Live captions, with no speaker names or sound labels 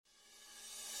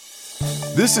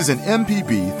This is an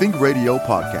MPB Think Radio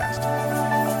podcast.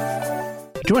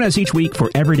 Join us each week for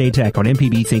Everyday Tech on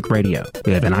MPB Think Radio.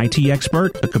 We have an IT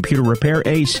expert, a computer repair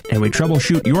ace, and we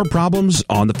troubleshoot your problems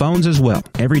on the phones as well.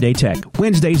 Everyday Tech,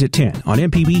 Wednesdays at 10 on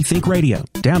MPB Think Radio.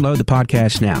 Download the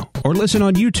podcast now or listen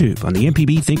on YouTube on the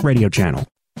MPB Think Radio channel.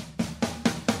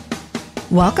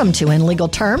 Welcome to In Legal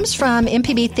Terms from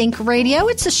MPB Think Radio.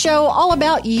 It's a show all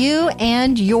about you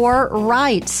and your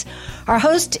rights. Our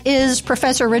host is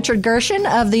Professor Richard Gershon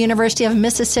of the University of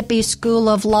Mississippi School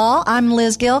of Law. I'm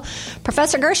Liz Gill.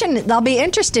 Professor Gershon, they'll be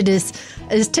interested. Is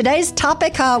today's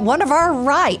topic one of our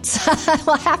rights?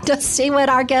 We'll have to see what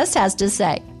our guest has to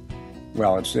say.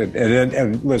 Well,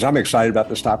 and Liz, I'm excited about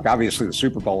this topic. Obviously, the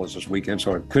Super Bowl is this weekend,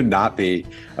 so it could not be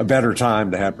a better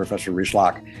time to have Professor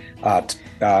Rees-Lok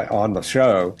on the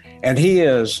show. And he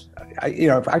is,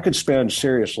 if I could spend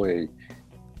seriously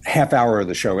half hour of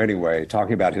the show anyway,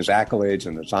 talking about his accolades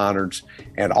and his honors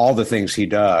and all the things he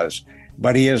does.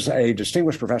 But he is a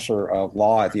distinguished professor of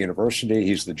law at the university.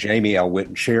 He's the Jamie L.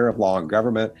 Whitten Chair of Law and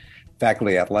Government,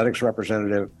 faculty athletics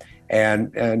representative.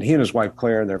 And he and his wife,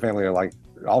 Claire, and their family are like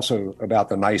also about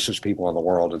the nicest people in the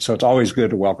world. And so it's always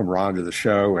good to welcome Ron to the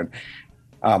show. And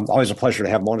always a pleasure to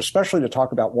have him on, especially to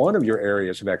talk about one of your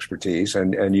areas of expertise.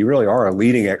 And you really are a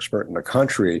leading expert in the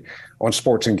country on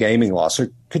sports and gaming law. So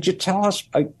could you tell us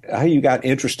how you got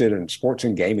interested in sports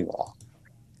and gaming law?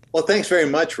 Well, thanks very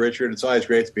much, Richard. It's always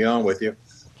great to be on with you.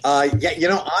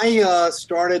 I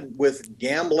started with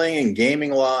gambling and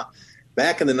gaming law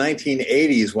back in the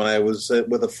 1980s when I was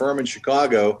with a firm in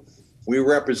Chicago. We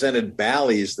represented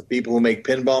Bally's, the people who make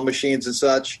pinball machines and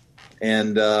such.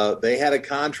 And they had a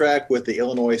contract with the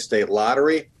Illinois State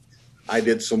Lottery. I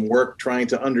did some work trying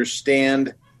to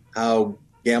understand how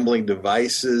gambling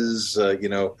devices,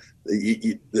 the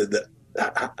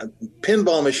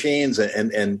pinball machines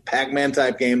and Pac-Man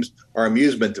type games are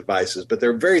amusement devices, but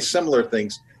they're very similar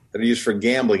things that are used for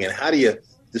gambling. And how do you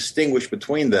distinguish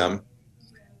between them?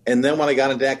 And then when I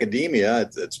got into academia,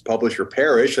 it's publish or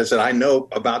perish. I said, I know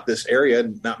about this area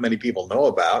not many people know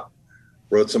about.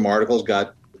 Wrote some articles,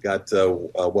 got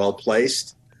well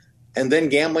placed, and then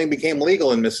gambling became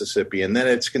legal in Mississippi, and then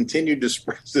it's continued to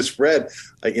spread.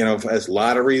 As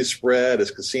lotteries spread,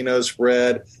 as casinos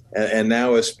spread, and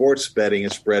now as sports betting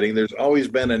is spreading. There's always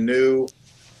been a new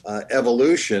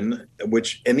evolution,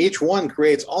 and each one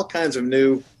creates all kinds of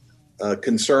new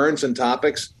concerns and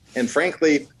topics, and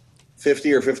frankly,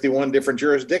 50 or 51 different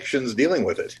jurisdictions dealing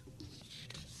with it.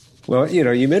 Well,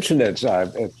 you mentioned it's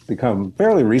become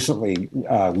fairly recently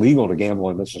legal to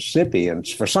gamble in Mississippi, and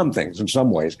for some things, in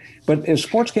some ways. But is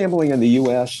sports gambling in the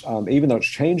U.S., even though it's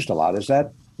changed a lot, is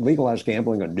that legalized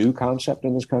gambling a new concept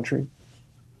in this country?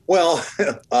 Well,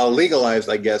 legalized,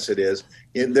 I guess it is.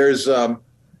 There's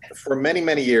for many,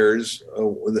 many years,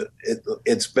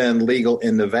 it's been legal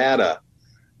in Nevada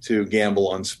to gamble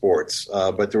on sports.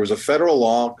 But there was a federal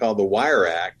law called the Wire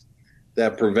Act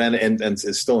that prevented, and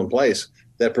it's still in place,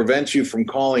 that prevents you from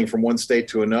calling from one state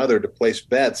to another to place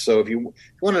bets. So if you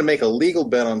wanted to make a legal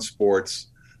bet on sports,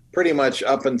 pretty much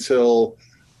up until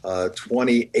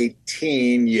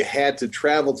 2018, you had to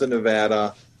travel to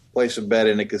Nevada, place a bet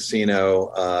in a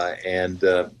casino, and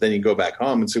then you go back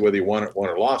home and see whether you won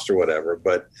or lost or whatever.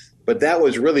 But that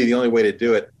was really the only way to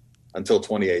do it until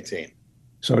 2018.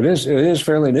 So it is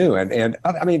fairly new. And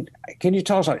I mean, can you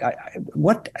tell us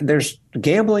what there's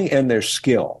gambling and there's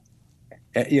skill?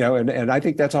 And I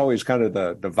think that's always kind of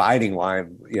the dividing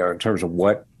line, in terms of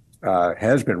what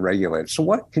has been regulated.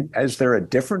 So is there a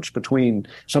difference between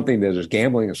something that is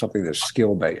gambling and something that's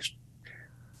skill-based?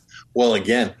 Well,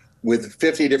 again, with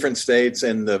 50 different states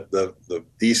and the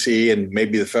D.C. and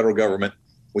maybe the federal government,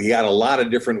 we got a lot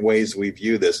of different ways we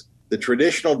view this. The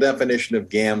traditional definition of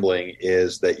gambling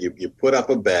is that you put up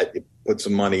a bet, you put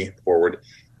some money forward,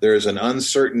 there's an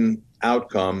uncertain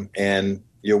outcome, and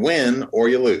you win or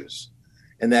you lose.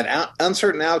 And that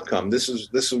uncertain outcome, this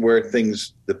is where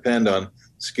things depend on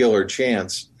skill or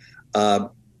chance.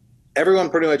 Everyone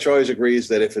pretty much always agrees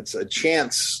that if it's a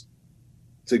chance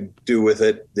to do with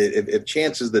it, if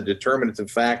chance is the determinative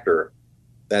factor,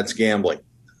 that's gambling.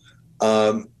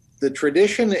 The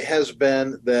tradition has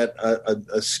been that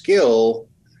a skill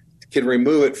can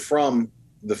remove it from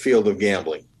the field of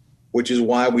gambling, which is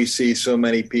why we see so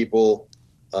many people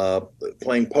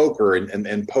playing poker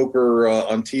and poker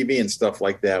on TV and stuff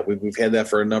like that. We've had that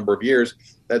for a number of years.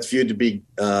 That's viewed to be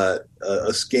a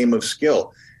game of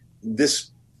skill.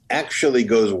 This actually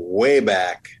goes way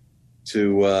back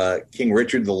to King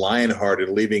Richard the Lionhearted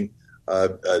leaving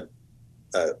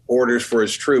orders for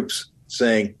his troops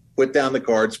saying, put down the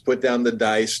cards, put down the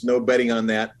dice, no betting on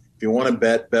that. If you want to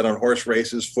bet on horse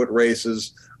races, foot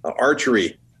races,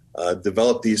 archery.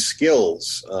 develop these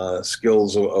skills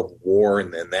of war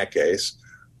in that case.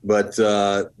 But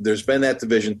there's been that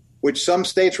division, which some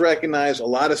states recognize. A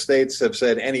lot of states have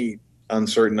said any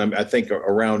uncertain. I think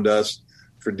around us,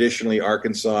 traditionally,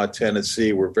 Arkansas,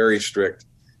 Tennessee were very strict.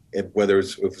 If it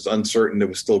was uncertain, it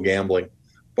was still gambling.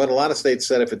 But a lot of states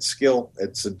said if it's skill,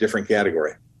 it's a different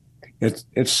category.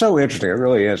 It's so interesting. It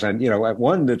really is. And,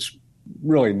 one that's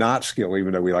really not skill,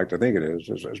 even though we like to think it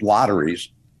is lotteries.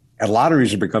 And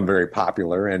lotteries have become very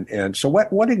popular. And so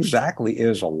what exactly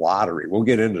is a lottery? We'll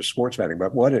get into sports betting,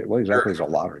 but what exactly is a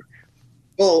lottery?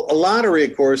 Well, a lottery,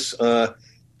 of course,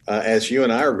 as you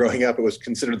and I were growing up, it was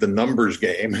considered the numbers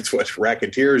game. It's what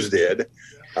racketeers did.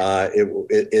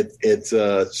 It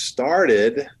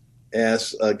started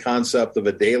as a concept of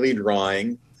a daily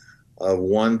drawing of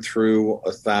 1 through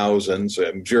 1,000, so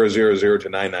 000 to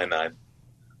 999.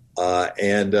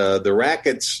 And the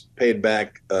rackets paid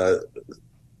back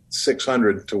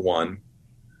 600 to 1.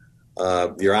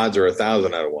 Your odds are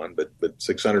 1,000 out of 1, but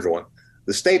 600 to 1.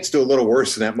 The states do a little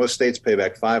worse than that. Most states pay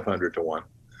back 500 to 1.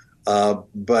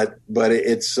 But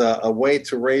it's a way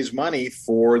to raise money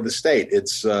for the state.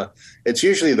 It's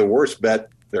usually the worst bet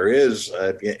there is.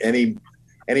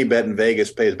 Any bet in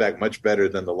Vegas pays back much better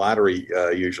than the lottery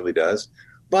usually does.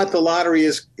 But the lottery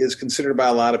is considered by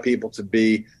a lot of people to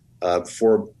be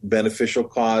for beneficial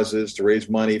causes, to raise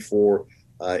money for.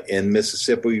 In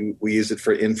Mississippi, we use it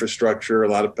for infrastructure. A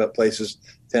lot of places,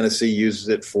 Tennessee uses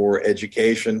it for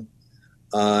education.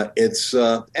 And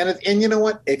you know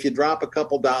what? If you drop a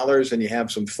couple dollars and you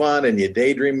have some fun and you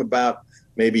daydream about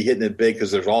maybe hitting it big,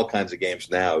 because there's all kinds of games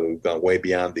now that have gone way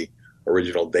beyond the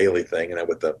original daily thing, and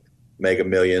with the Mega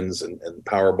Millions and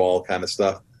Powerball kind of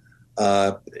stuff.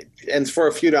 And for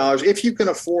a few dollars, if you can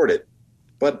afford it.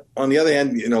 But on the other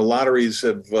hand, lotteries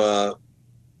have.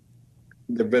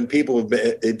 There have been people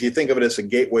if you think of it as a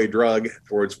gateway drug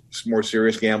towards more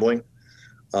serious gambling,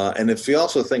 and if you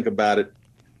also think about it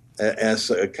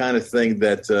as a kind of thing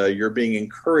that you're being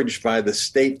encouraged by the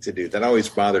state to do, that always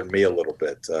bothered me a little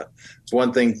bit. It's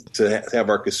one thing to have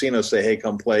our casinos say, hey,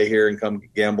 come play here and come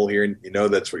gamble here, and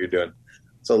that's what you're doing.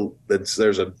 So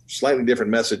there's a slightly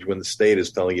different message when the state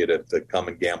is telling you to come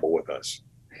and gamble with us.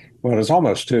 Well, it's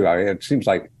almost too. It seems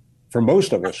like for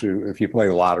most of us if you play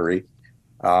the lottery,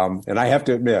 and I have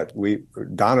to admit, my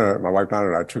wife Donna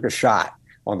and I took a shot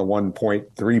on the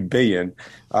 $1.3 billion,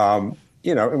 and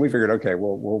we figured, okay,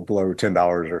 we'll blow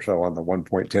 $10 or so on the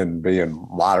 $1.10 billion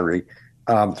lottery,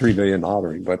 $3 billion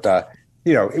lottery. But,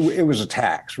 it was a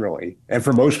tax, really. And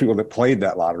for most people that played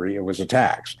that lottery, it was a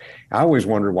tax. I always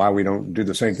wondered why we don't do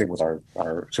the same thing with our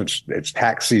since it's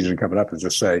tax season coming up, is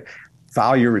just say,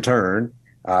 file your return.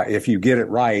 If you get it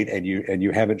right and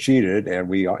you haven't cheated and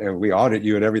we audit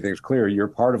you and everything's clear, you're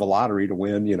part of a lottery to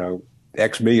win,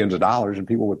 X millions of dollars, and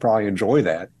people would probably enjoy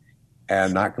that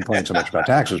and not complain so much about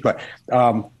taxes. But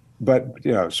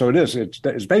so it is.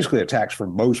 It's basically a tax for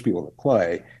most people that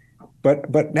play.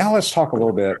 But now let's talk a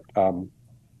little bit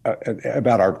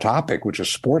about our topic, which is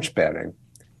sports betting.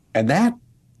 And that,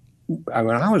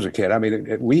 when I was a kid,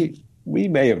 we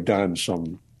may have done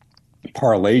some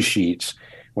parlay sheets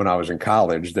when I was in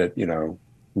college that,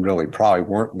 really probably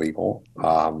weren't legal.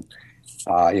 When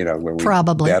we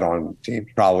bet on teams,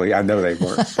 probably. I know they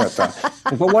weren't.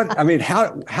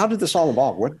 But how did this all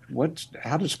evolve?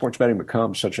 How did sports betting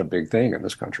become such a big thing in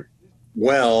this country?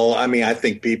 Well, I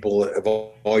think people have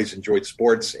always enjoyed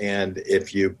sports, and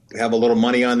if you have a little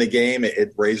money on the game,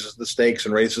 it raises the stakes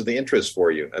and raises the interest for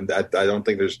you. And I don't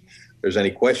think there's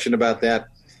any question about that.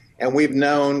 And we've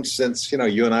known since,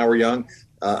 you and I were young,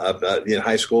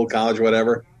 high school, college,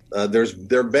 whatever, there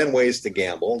have been ways to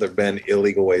gamble. There have been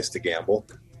illegal ways to gamble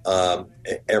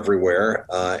everywhere.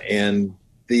 And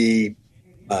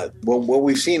what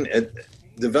we've seen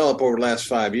develop over the last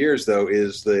 5 years, though,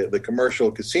 is the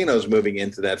commercial casinos moving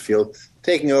into that field,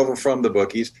 taking over from the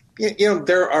bookies.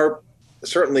 There are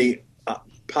certainly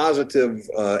positive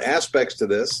aspects to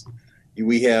this.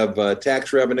 We have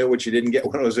tax revenue, which you didn't get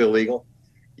when it was illegal.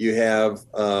 You have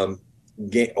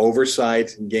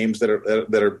oversight in games that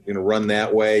are run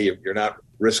that way. You're not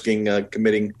risking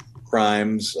committing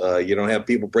crimes. You don't have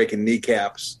people breaking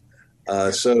kneecaps.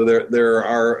 So there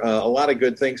are a lot of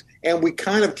good things, and we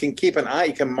kind of can keep an eye.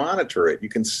 You can monitor it. You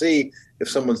can see if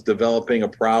someone's developing a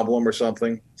problem or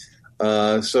something.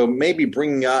 So maybe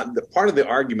bringing out part of the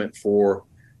argument for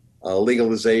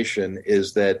legalization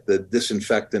is that the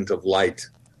disinfectant of light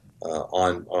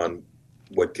on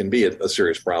what can be a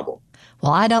serious problem.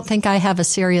 Well, I don't think I have a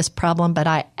serious problem, but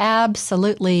I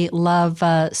absolutely love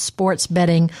sports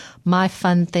betting. My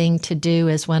fun thing to do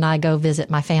is when I go visit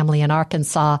my family in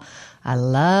Arkansas, I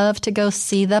love to go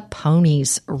see the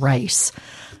ponies race.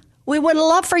 We would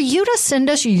love for you to send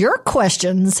us your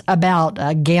questions about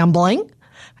gambling.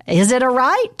 Is it a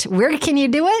right? Where can you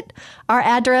do it? Our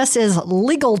address is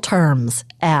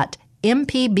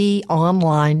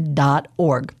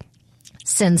legalterms@mpbonline.org.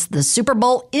 Since the Super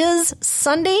Bowl is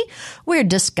Sunday, we're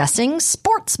discussing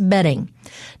sports betting.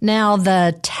 Now,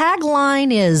 the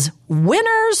tagline is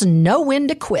winners know when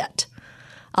to quit.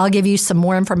 I'll give you some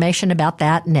more information about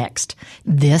that next.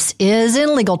 This is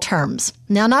In Legal Terms.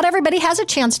 Now, not everybody has a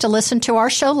chance to listen to our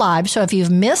show live, so if you've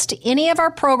missed any of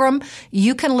our program,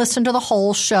 you can listen to the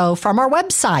whole show from our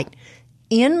website,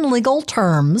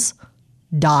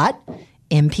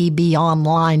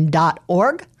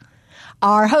 inlegalterms.mpbonline.org.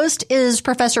 Our host is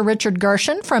Professor Richard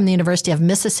Gershon from the University of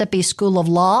Mississippi School of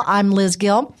Law. I'm Liz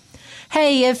Gill.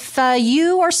 Hey, if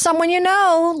you or someone you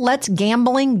know lets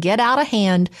gambling get out of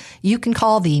hand, you can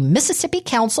call the Mississippi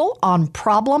Council on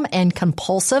Problem and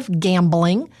Compulsive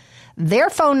Gambling. Their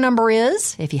phone number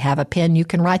is, if you have a pen, you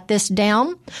can write this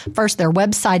down. First, their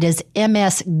website is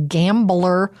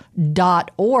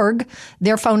msgambler.org.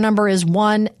 Their phone number is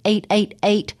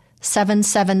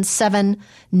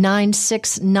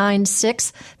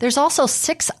 1-888-777-9696. There's also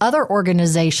 6 other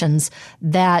organizations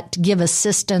that give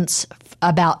assistance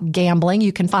about gambling.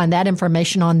 You can find that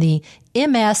information on the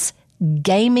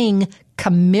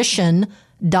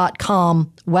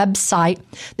msgamingcommission.com website.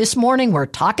 This morning, we're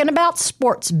talking about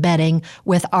sports betting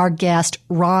with our guest,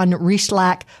 Ron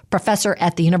Rychlak, professor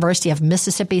at the University of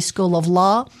Mississippi School of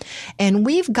Law. And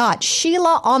we've got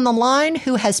Sheila on the line,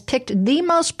 who has picked the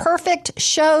most perfect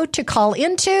show to call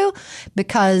into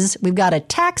because we've got a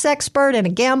tax expert and a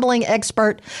gambling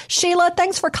expert. Sheila,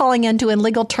 thanks for calling into In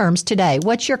Legal Terms today.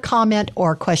 What's your comment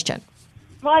or question?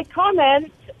 My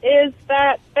comment is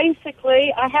that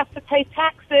basically I have to pay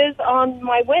taxes on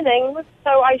my winnings,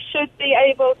 so I should be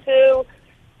able to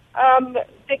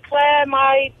declare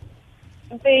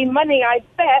the money I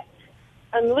bet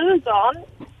and lose on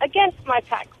against my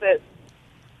taxes.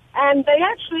 And they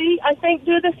actually, I think,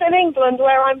 do this in England,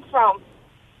 where I'm from.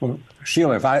 Well,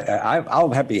 Sheila, if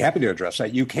I'll be happy to address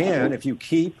that. You can, if you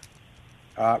keep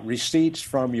receipts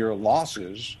from your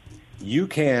losses, you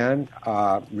can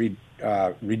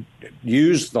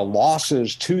use the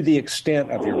losses to the extent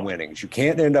of your winnings. You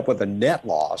can't end up with a net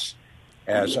loss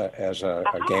as a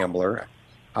gambler,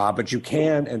 but you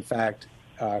can, in fact,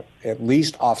 at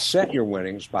least offset your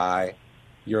winnings by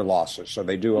your losses. So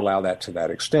they do allow that to that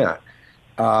extent.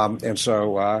 And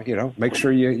so, make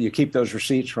sure you keep those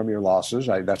receipts from your losses.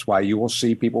 That's why you will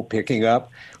see people picking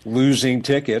up losing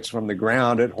tickets from the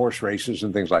ground at horse races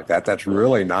and things like that. That's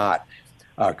really not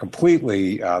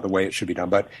completely the way it should be done.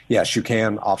 But yes, you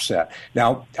can offset.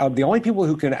 Now, the only people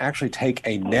who can actually take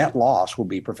a net loss will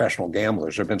be professional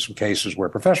gamblers. There have been some cases where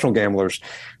professional gamblers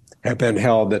have been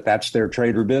held that that's their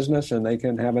trade or business, and they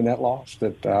can have a net loss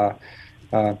that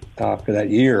for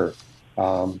that year.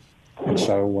 And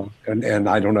so, and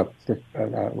I don't know,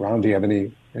 Ron, do you have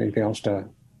anything else to?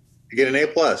 You get an A+.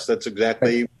 That's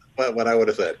exactly what I would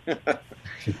have said.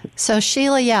 So,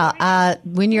 Sheila,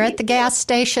 when you're at the gas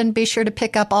station, be sure to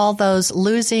pick up all those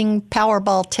losing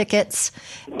Powerball tickets.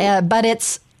 But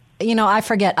it's, I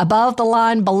forget, above the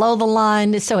line, below the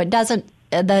line, so it doesn't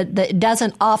it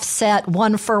doesn't offset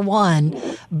one for one,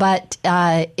 but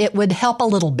it would help a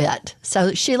little bit.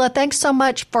 So, Sheila, thanks so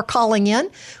much for calling in.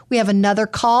 We have another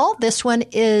call. This one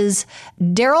is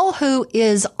Daryl, who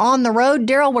is on the road.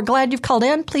 Daryl, we're glad you've called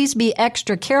in. Please be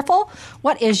extra careful.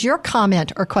 What is your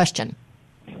comment or question?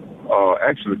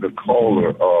 Actually, the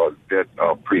caller that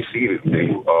preceded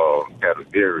me had a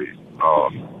very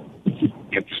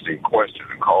interesting question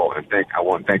and call, and I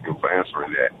want to thank you for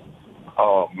answering that.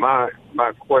 My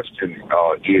question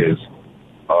is,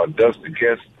 does the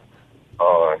guest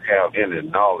have any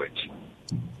knowledge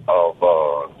of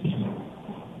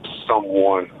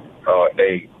someone,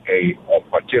 a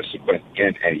participant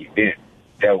in an event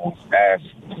that was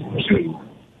asked to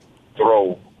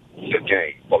throw the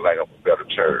game, for lack of a better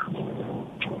term?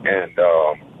 And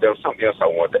there was something else I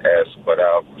wanted to ask, but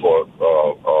I've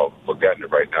forgotten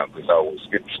it right now because I was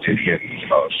interested in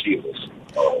Sheila's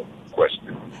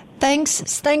question. Thanks,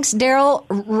 Daryl.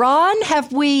 Ron,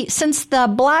 since the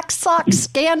Black Sox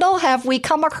scandal, have we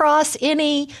come across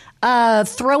any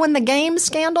throwing the game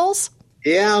scandals?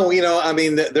 Yeah,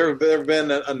 there have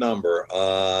been a number.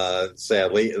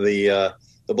 Sadly, the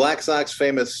Black Sox,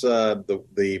 famous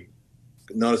the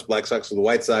known as Black Sox, or the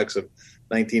White Sox of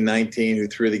 1919, who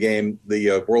threw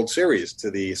the World Series to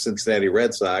the Cincinnati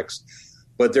Red Sox.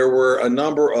 But there were a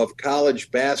number of college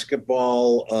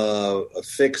basketball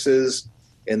fixes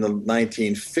in the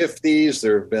 1950s.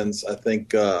 There have been, I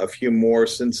think, a few more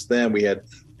since then. We had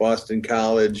Boston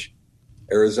College,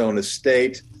 Arizona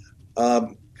State.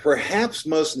 Perhaps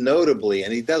most notably,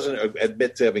 and he doesn't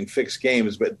admit to having fixed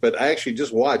games, but I actually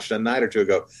just watched a night or two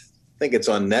ago, I think it's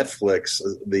on Netflix,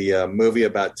 the movie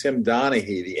about Tim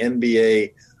Donaghy, the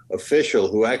NBA official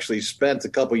who actually spent a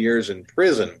couple years in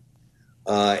prison.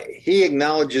 He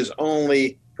acknowledges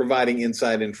only providing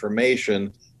inside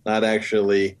information, not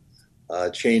actually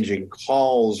changing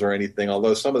calls or anything,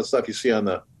 although some of the stuff you see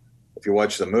if you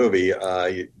watch the movie,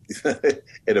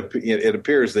 it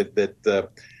appears that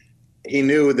he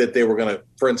knew that they were going to,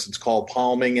 for instance, call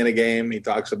palming in a game. He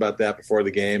talks about that before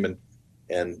the game.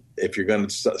 And if you're going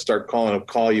to start calling a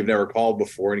call you've never called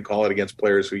before and you call it against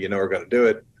players who you know are going to do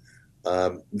it,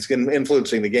 it's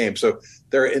influencing the game. So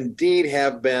there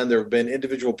have been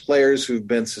individual players who've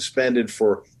been suspended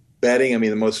for betting. I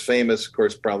mean, the most famous, of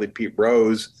course, probably Pete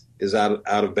Rose is out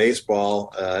of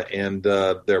baseball and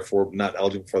therefore not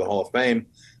eligible for the Hall of Fame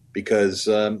because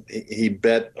he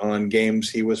bet on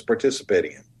games he was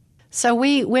participating in. So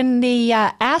when the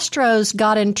Astros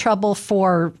got in trouble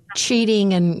for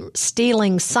cheating and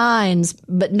stealing signs,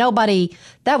 but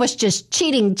that was just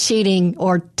cheating,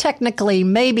 or technically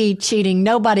maybe cheating.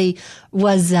 Nobody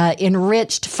was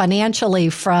enriched financially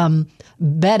from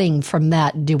betting from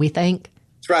that, do we think?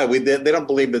 That's right. They don't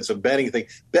believe it's a betting thing.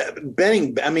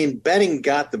 Betting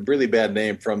got the really bad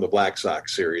name from the Black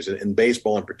Sox series, in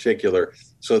baseball in particular.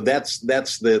 So that's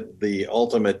the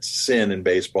ultimate sin in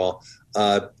baseball.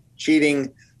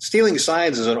 Cheating, stealing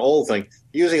signs is an old thing.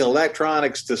 Using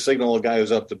electronics to signal a guy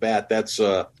who's up to bat, that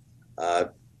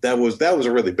was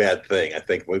a really bad thing. I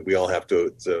think we all have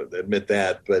to admit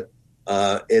that, but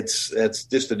it's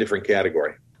just a different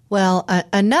category. Well,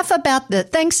 enough about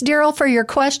thanks, Daryl, for your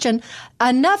question.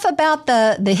 Enough about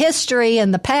the history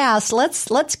and the past.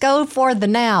 Let's go for the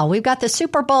now. We've got the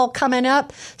Super Bowl coming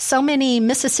up. So many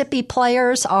Mississippi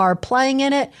players are playing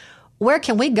in it. Where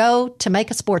can we go to make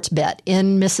a sports bet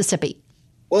in Mississippi?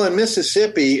 Well, in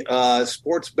Mississippi,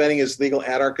 sports betting is legal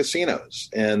at our casinos,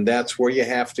 and that's where you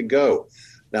have to go.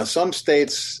 Now, some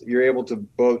states you're able to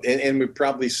both, and we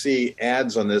probably see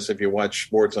ads on this if you watch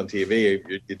sports on TV.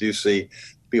 You do see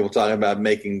people talking about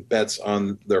making bets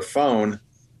on their phone.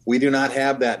 We do not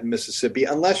have that in Mississippi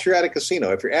unless you're at a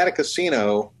casino. If you're at a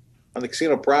casino, on the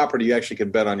casino property, you actually can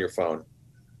bet on your phone.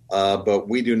 But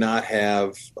we do not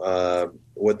have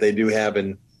what they do have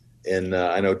in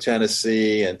I know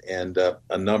Tennessee and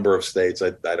a number of states.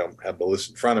 I don't have the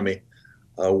list in front of me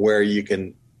where you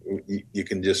can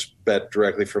just bet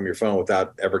directly from your phone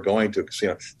without ever going to a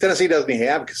casino. Tennessee doesn't even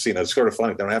have casinos. It's sort of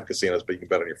funny. They don't have casinos, but you can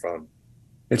bet on your phone.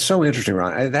 It's so interesting,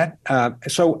 Ron.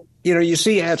 So you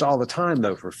see ads all the time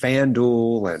though for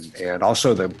FanDuel and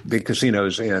also the big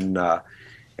casinos in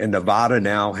Nevada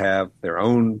now have their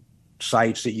own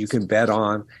sites that you can bet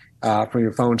on from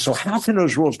your phone. So how can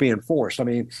those rules be enforced? I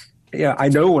mean, yeah, I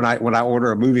know when I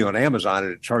order a movie on Amazon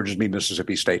and it charges me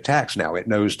Mississippi state tax now, it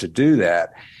knows to do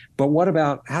that. But what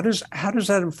about how does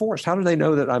that enforce? How do they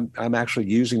know that I'm actually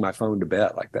using my phone to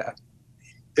bet like that?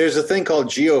 There's a thing called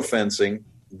geofencing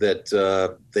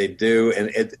that they do, and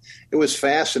it was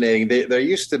fascinating. There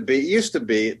used to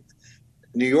be.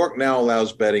 New York now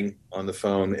allows betting on the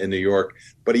phone in New York,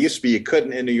 but it used to be you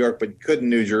couldn't in New York, but you could in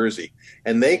New Jersey.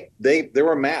 And there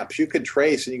were maps you could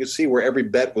trace, and you could see where every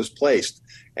bet was placed.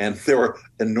 And there were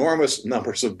enormous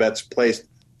numbers of bets placed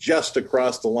just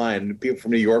across the line. People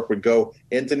from New York would go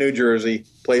into New Jersey,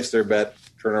 place their bet,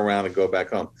 turn around, and go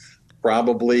back home.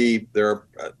 Probably there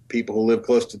are people who live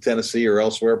close to Tennessee or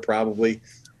elsewhere, probably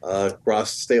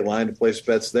cross the state line to place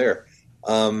bets there.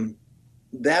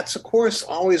 That's of course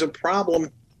always a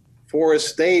problem for a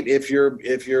state if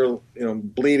you're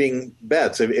bleeding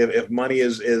bets. If money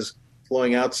is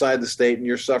flowing outside the state and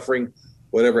you're suffering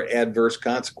whatever adverse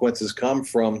consequences come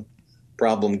from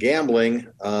problem gambling,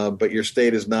 but your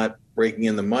state is not raking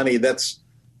in the money, that's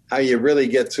how you really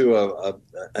get to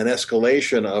an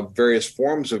escalation of various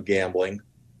forms of gambling.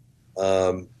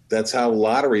 That's how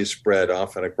lotteries spread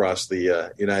often across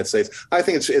the United States. I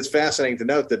think it's fascinating to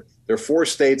note that there are 4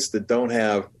 states that don't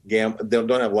have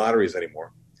lotteries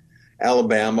anymore.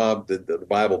 Alabama, the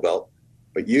Bible Belt,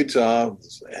 but Utah,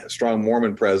 strong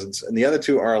Mormon presence, and the other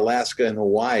 2 are Alaska and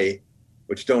Hawaii,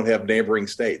 which don't have neighboring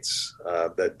states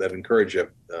that encourage you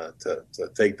to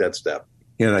take that step.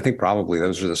 Yeah, and I think probably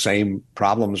those are the same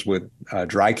problems with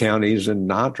dry counties and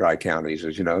not dry counties.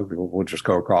 As you know, people will just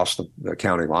go across the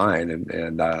county line,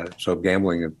 and so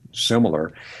gambling is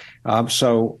similar.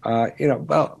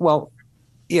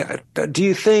 Yeah. Do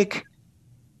you think?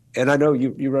 And I know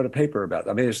you wrote a paper about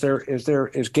that. I mean,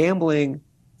 is gambling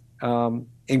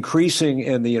increasing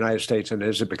in the United States, and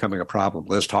is it becoming a problem?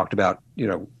 Liz talked about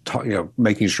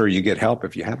making sure you get help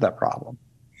if you have that problem.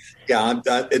 Yeah,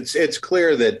 it's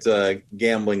clear that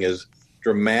gambling is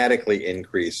dramatically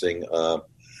increasing.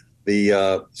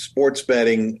 The sports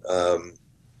betting,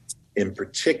 in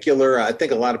particular, I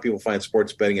think a lot of people find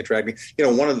sports betting attractive.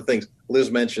 One of the things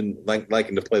Liz mentioned,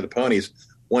 liking to play the ponies.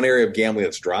 One area of gambling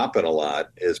that's dropping a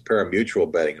lot is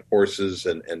parimutuel betting, horses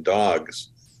and dogs.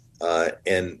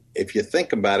 And if you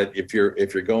think about it, if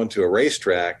you're going to a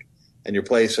racetrack and you're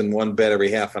placing one bet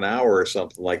every half an hour or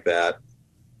something like that,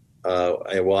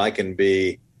 I can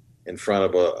be in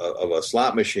front of a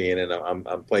slot machine and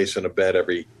I'm placing a bet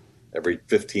every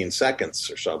 15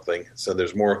 seconds or something. So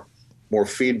there's more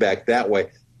feedback that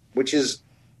way, which is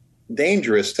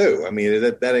dangerous too. I mean,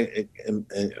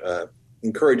 that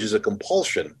encourages a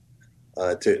compulsion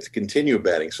to continue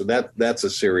betting. So that's a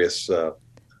serious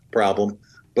problem.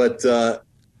 But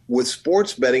with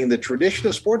sports betting, the tradition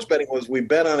of sports betting was we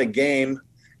bet on a game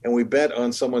and we bet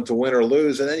on someone to win or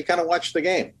lose, and then you kind of watch the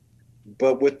game.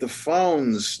 But with the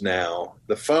phones now,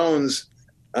 the phones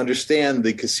understand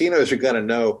the casinos are going to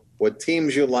know what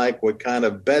teams you like, what kind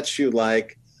of bets you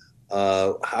like,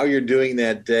 how you're doing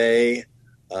that day.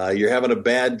 You're having a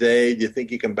bad day. Do you think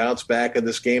you can bounce back in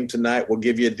this game tonight? We'll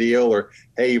give you a deal. Or,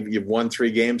 hey, you've won 3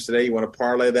 games today. You want to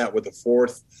parlay that with a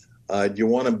 4th? Do you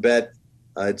want to bet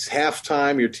it's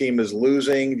halftime, your team is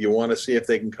losing? Do you want to see if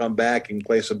they can come back and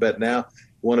place a bet now?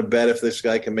 You want to bet if this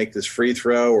guy can make this free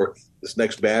throw or this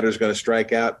next batter is going to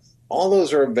strike out? All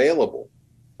those are available.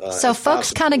 So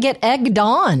folks kind of get egged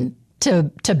on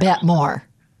to bet more.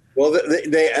 Well,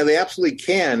 they absolutely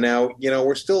can. Now,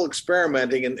 we're still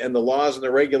experimenting, and the laws and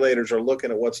the regulators are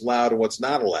looking at what's allowed and what's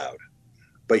not allowed.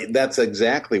 But that's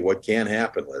exactly what can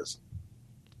happen, Liz.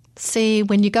 See,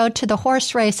 when you go to the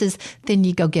horse races, then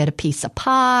you go get a piece of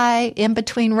pie in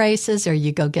between races, or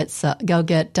you go get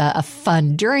a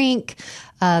fun drink.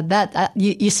 I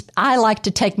like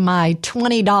to take my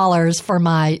 $20 for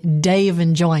my day of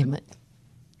enjoyment.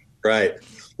 Right.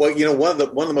 Well, one of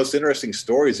the most interesting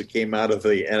stories that came out of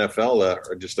the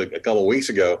NFL just a couple of weeks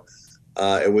ago,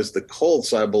 it was the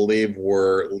Colts, I believe,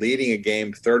 were leading a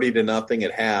game 30-0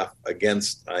 at half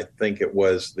against, I think it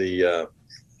was the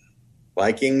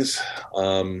Vikings.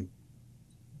 I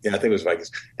think it was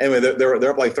Vikings. Anyway, they're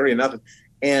up like 30-0,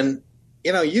 and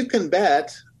you can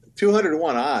bet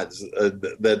 200-1 odds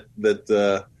that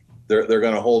they're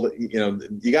going to hold.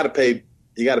 You got to pay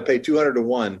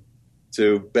 200-1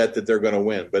 to bet that they're going to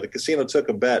win. But the casino took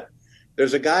a bet.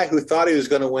 There's a guy who thought he was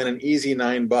going to win an easy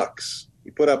 $9.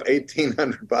 He put up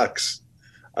 $1,800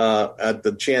 at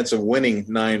the chance of winning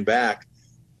 9 back.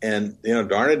 And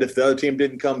darn it, if the other team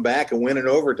didn't come back and win in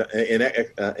overtime, in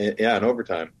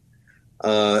overtime.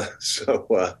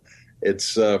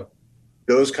 It's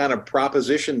those kind of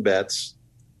proposition bets,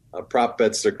 prop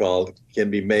bets they're called, can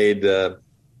be made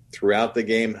throughout the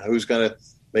game. Who's going to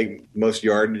make most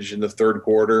yardage in the third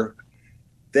quarter?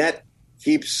 That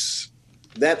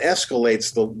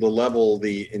escalates the level,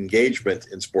 the engagement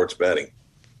in sports betting.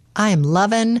 I am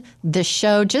loving this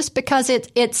show just because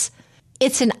it's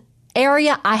an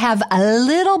area I have a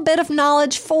little bit of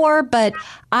knowledge for, but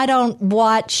I don't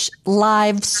watch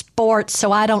live sports,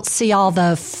 so I don't see all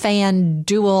the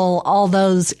FanDuel, all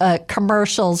those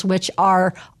commercials, which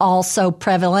are also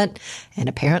prevalent and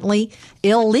apparently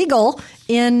illegal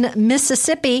in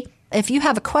Mississippi. If you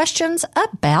have questions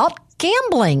about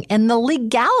gambling and the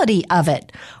legality of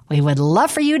it, we would love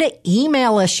for you to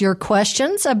email us your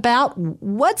questions about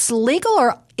what's legal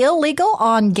or illegal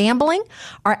on gambling.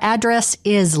 Our address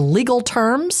is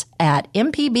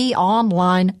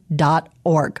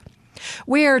legalterms@mpbonline.org.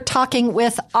 We're talking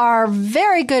with our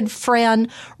very good friend,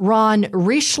 Ron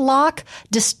Reischlock,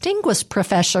 Distinguished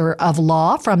Professor of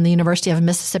Law from the University of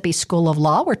Mississippi School of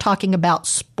Law. We're talking about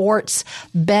sports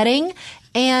betting,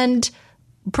 and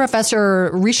Professor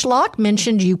Reischlock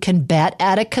mentioned you can bet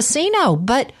at a casino,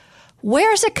 but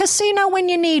where's a casino when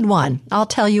you need one? I'll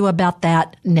tell you about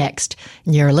that next.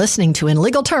 You're listening to In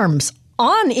Legal Terms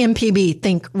on MPB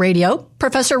Think Radio.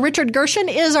 Professor Richard Gershon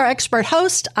is our expert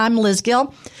host. I'm Liz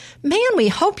Gill. Man, we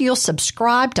hope you'll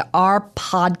subscribe to our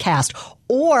podcast.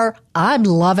 Or I'm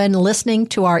loving listening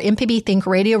to our MPB Think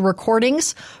Radio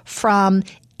recordings from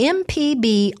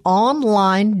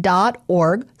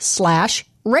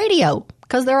mpbonline.org/radio.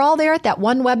 Because they're all there at that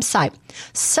one website.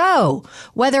 So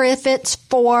whether if it's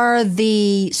for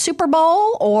the Super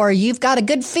Bowl or you've got a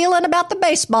good feeling about the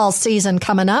baseball season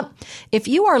coming up, if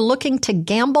you are looking to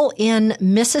gamble in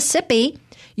Mississippi,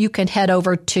 you can head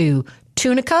over to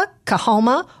Tunica,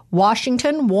 Coahoma,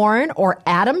 Washington, Warren, or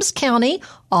Adams County,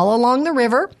 all along the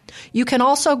river. You can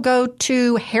also go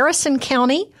to Harrison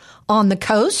County on the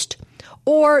coast,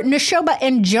 or Neshoba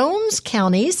and Jones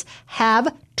counties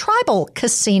have tribal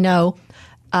casino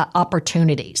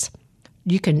opportunities.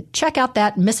 You can check out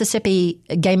that Mississippi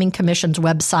Gaming Commission's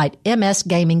website,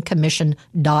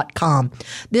 msgamingcommission.com.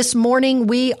 This morning,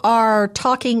 we are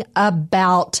talking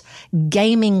about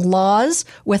gaming laws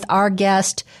with our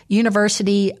guest,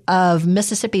 University of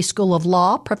Mississippi School of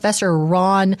Law, Professor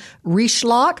Ron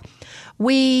Reischlock.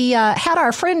 We had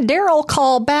our friend Daryl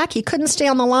call back. He couldn't stay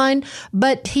on the line,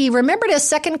 but he remembered his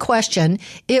second question.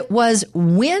 It was,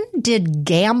 when did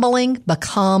gambling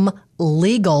become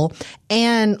legal,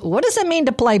 and what does it mean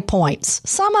to play points?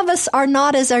 Some of us are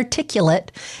not as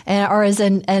articulate or as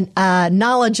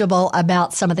knowledgeable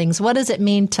about some of things. What does it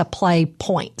mean to play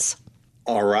points?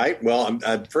 All right. Well,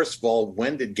 first of all,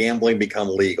 when did gambling become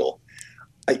legal?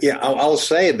 I'll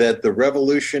say that the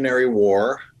Revolutionary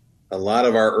War, a lot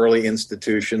of our early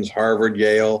institutions, Harvard,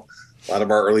 Yale, a lot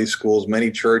of our early schools, many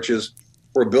churches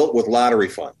were built with lottery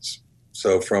funds.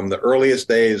 So from the earliest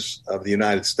days of the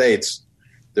United States,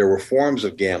 there were forms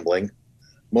of gambling.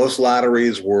 Most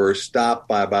lotteries were stopped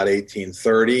by about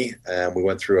 1830, and we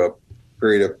went through a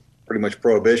period of pretty much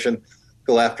prohibition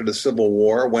till after the Civil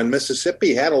War, when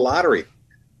Mississippi had a lottery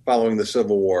following the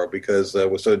Civil War because it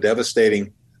was so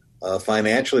devastating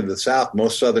financially to the South.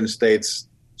 Most southern states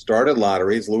started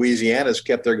lotteries. Louisiana's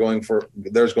kept theirs going for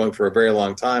a very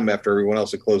long time after everyone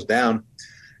else had closed down,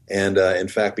 and in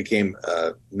fact became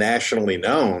nationally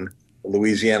known. The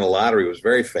Louisiana lottery was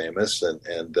very famous,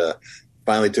 and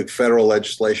finally took federal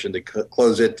legislation to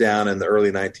close it down in the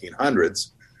early 1900s.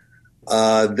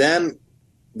 Then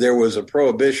there was a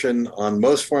prohibition on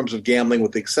most forms of gambling,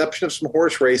 with the exception of some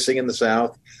horse racing in the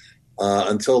South,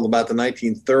 until about the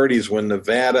 1930s, when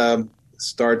Nevada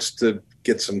starts to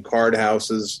get some card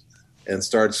houses and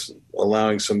starts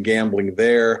allowing some gambling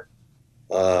there.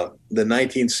 The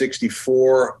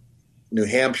 1964 New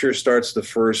Hampshire starts the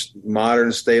first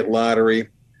modern state lottery.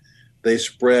 They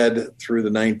spread through the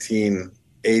 1980s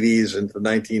into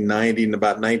 1990, and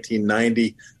about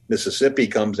 1990, Mississippi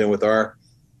comes in with our.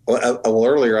 Well,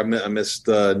 earlier I missed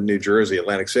New Jersey,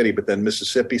 Atlantic City, but then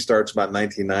Mississippi starts about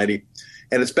 1990,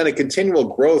 and it's been a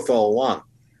continual growth all along.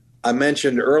 I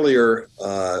mentioned earlier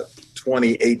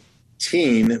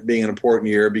 2018 being an important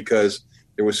year because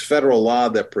there was federal law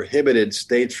that prohibited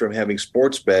states from having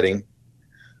sports betting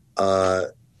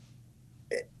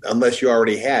unless you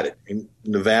already had it. And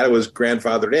Nevada was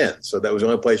grandfathered in, so that was the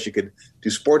only place you could do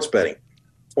sports betting.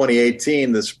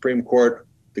 2018, the Supreme Court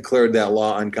declared that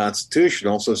law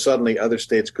unconstitutional, so suddenly other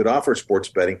states could offer sports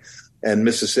betting, and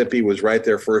Mississippi was right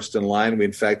there first in line. We,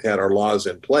 in fact, had our laws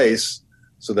in place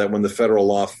so that when the federal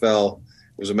law fell,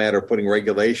 it was a matter of putting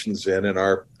regulations in, and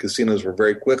our casinos were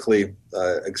very quickly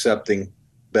accepting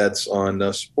bets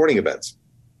on sporting events.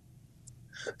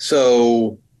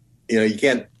 So, you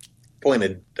can't point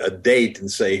a date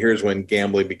and say, here's when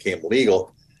gambling became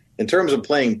legal. In terms of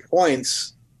playing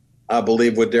points, I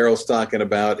believe what Daryl's talking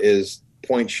about is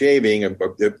point shaving, or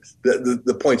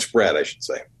the point spread, I should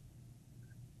say.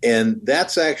 And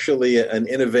that's actually an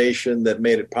innovation that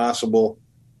made it possible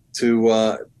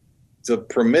to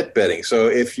permit betting. So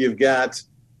if you've got,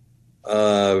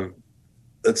 let's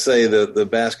say the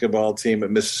basketball team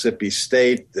at Mississippi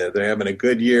State, they're having a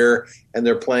good year, and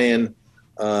they're playing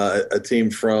a team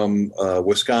from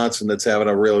Wisconsin that's having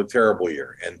a really terrible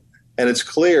year. And it's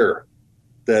clear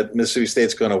that Mississippi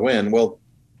State's going to win. Well,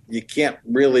 you can't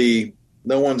really,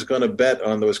 no one's going to bet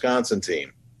on the Wisconsin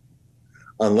team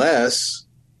unless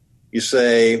you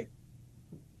say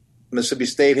Mississippi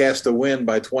State has to win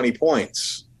by 20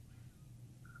 points.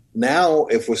 Now,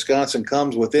 if Wisconsin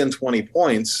comes within 20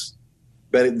 points,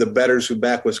 the bettors who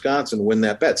back Wisconsin win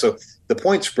that bet. So the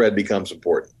point spread becomes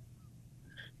important.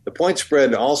 The point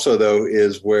spread also, though,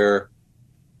 is where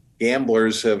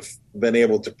gamblers have been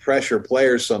able to pressure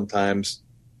players sometimes.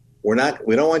 We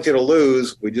don't want you to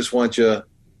lose. We just want you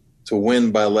to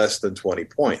win by less than 20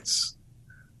 points.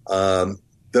 And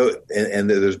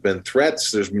there's been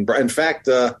threats. In fact,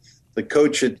 the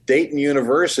coach at Dayton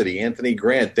University, Anthony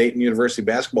Grant, Dayton University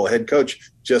basketball head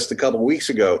coach, just a couple of weeks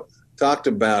ago, talked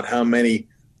about how many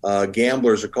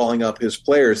gamblers are calling up his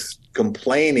players,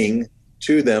 complaining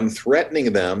to them,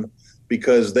 threatening them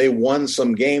because they won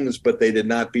some games, but they did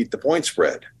not beat the point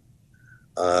spread.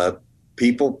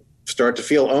 People start to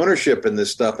feel ownership in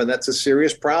this stuff, and that's a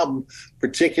serious problem,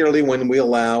 particularly when we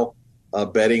allow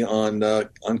betting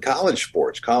on college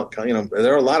sports.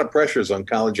 There are a lot of pressures on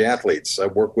college athletes. I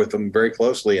work with them very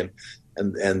closely,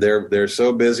 and they're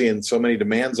so busy and so many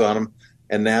demands on them,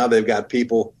 and now they've got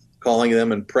people calling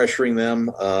them and pressuring them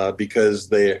because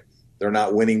they're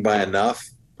not winning by enough.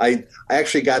 I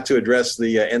actually got to address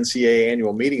the NCAA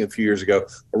annual meeting a few years ago,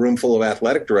 a room full of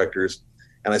athletic directors,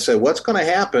 and I said, what's going to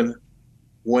happen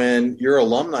when your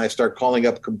alumni start calling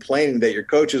up complaining that your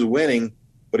coach is winning,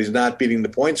 but he's not beating the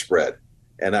point spread.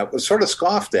 And I was sort of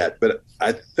scoffed at, but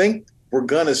I think we're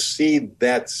going to see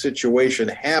that situation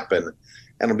happen.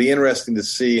 And it'll be interesting to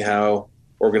see how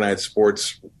organized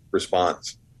sports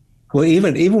responds. Well,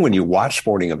 even when you watch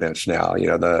sporting events now,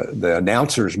 the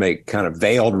announcers make kind of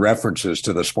veiled references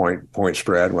to this point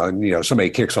spread. When, somebody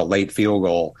kicks a late field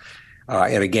goal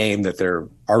in a game that they're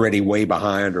already way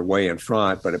behind or way in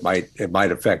front, but it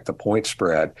might affect the point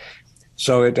spread.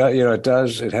 So it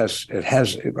has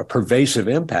a pervasive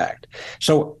impact.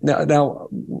 So now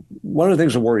one of the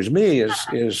things that worries me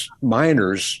is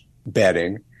minors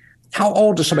betting. How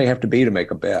old does somebody have to be to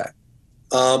make a bet?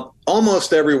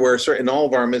 Almost everywhere. In all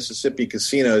of our Mississippi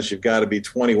casinos, you've got to be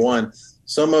 21.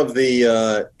 Some of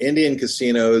the Indian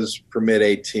casinos permit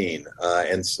 18,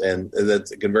 and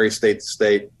that can vary state to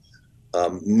state.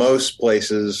 Most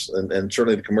places, and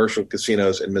certainly the commercial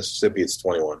casinos in Mississippi, it's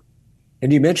 21.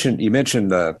 And you mentioned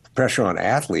the pressure on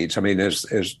athletes. I mean,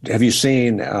 have you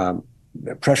seen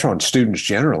pressure on students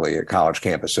generally at college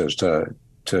campuses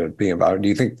to be involved? Do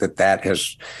you think that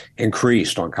has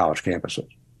increased on college campuses?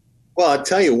 Well, I'll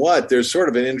tell you what. There's sort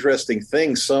of an interesting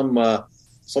thing. Some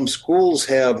schools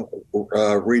have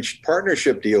reached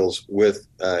partnership deals with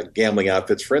gambling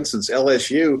outfits. For instance,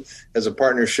 LSU has a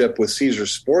partnership with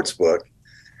Caesars Sportsbook.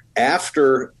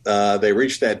 After they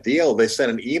reached that deal, they sent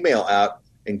an email out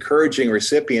encouraging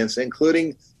recipients,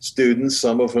 including students,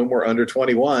 some of whom were under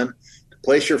 21, to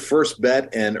place your first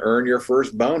bet and earn your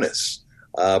first bonus.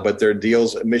 But there are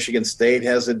deals. Michigan State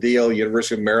has a deal.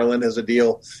 University of Maryland has a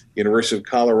deal. University of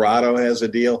Colorado has a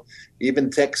deal. Even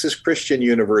Texas Christian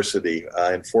University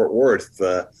in Fort Worth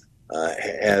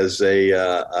has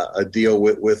a deal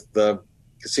with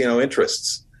casino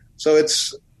interests. So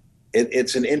it's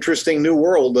an interesting new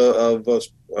world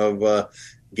of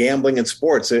gambling and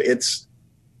sports. It's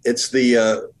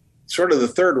the sort of the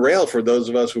third rail for those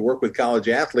of us who work with college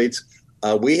athletes.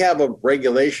 We have a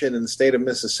regulation in the state of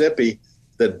Mississippi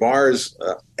that bars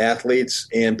athletes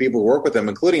and people who work with them,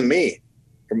 including me,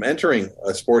 from entering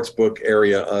a sports book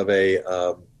area of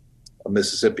a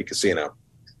Mississippi casino.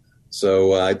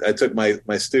 So I took my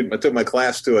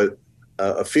class to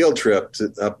a field trip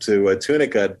up to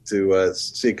Tunica to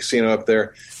see a casino up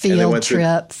there. Field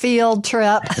trip.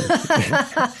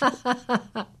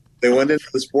 They went into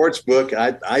the sports book.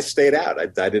 I stayed out.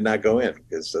 I did not go in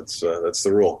because that's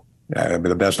the rule. Yeah, I mean,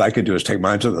 the best I could do is take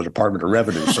mine to the Department of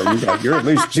Revenue. So you're at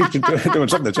least doing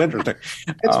something that's interesting.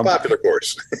 It's a popular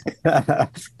course.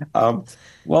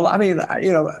 Well, I mean,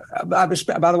 by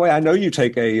the way, I know you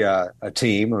take a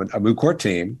team, a moot court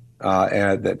team,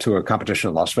 to a competition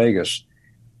in Las Vegas.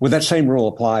 Would that same rule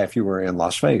apply if you were in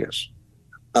Las Vegas?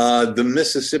 The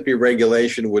Mississippi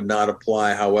regulation would not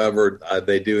apply. However,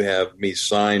 they do have me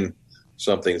sign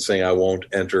something saying I won't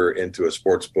enter into a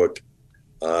sports book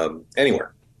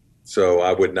anywhere. So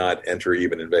I would not enter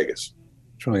even in Vegas.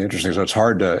 It's really interesting. So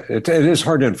it is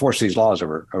hard to enforce these laws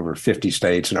over 50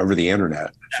 states and over the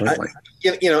internet. Certainly.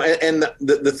 And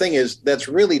the thing is, that's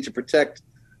really to protect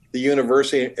the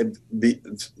university. And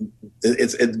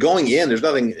it's going in. There's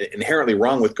nothing inherently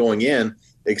wrong with going in,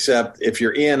 except if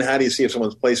you're in, how do you see if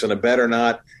someone's placing a bet or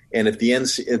not? And if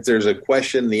there's a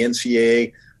question, the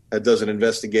NCAA does an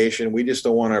investigation. We just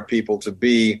don't want our people to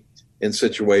be in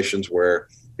situations where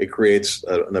it creates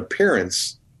an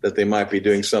appearance that they might be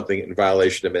doing something in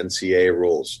violation of NCAA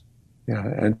rules. Yeah,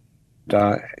 and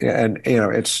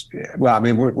it's I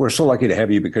mean, we're so lucky to have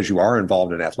you because you are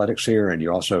involved in athletics here, and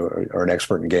you also are an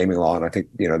expert in gaming law. And I think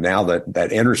now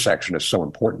that intersection is so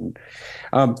important.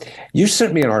 You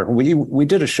sent me an article. We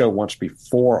did a show once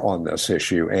before on this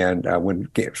issue, and when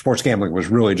sports gambling was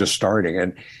really just starting,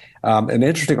 and an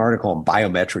interesting article on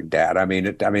biometric data. I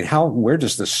mean, where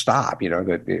does this stop?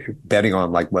 Betting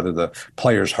on like whether the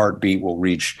player's heartbeat will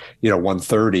reach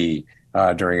 130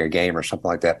 during a game or something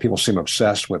like that. People seem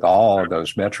obsessed with all of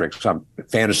those metrics.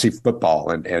 Fantasy football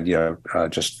and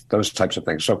just those types of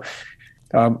things. So,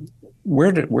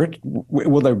 will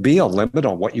there be a limit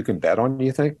on what you can bet on? Do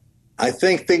you think? I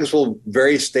think things will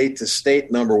vary state to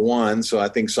state. Number one, so I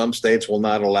think some states will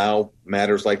not allow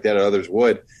matters like that, others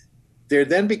would. There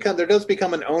does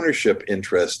become an ownership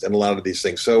interest in a lot of these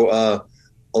things. So a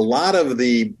lot of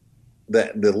the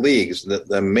leagues,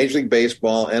 the Major League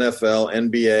Baseball, NFL,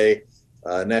 NBA,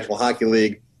 National Hockey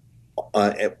League,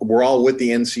 were all with the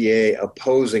NCAA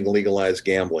opposing legalized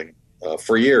gambling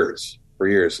for years.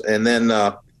 And then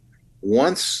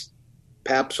once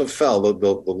PASPA fell, the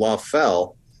law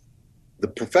fell, the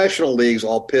professional leagues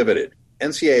all pivoted.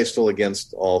 NCAA is still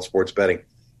against all sports betting.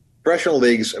 Professional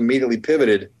leagues immediately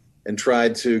pivoted and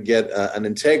tried to get an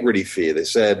integrity fee. They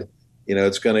said,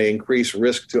 It's going to increase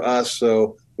risk to us,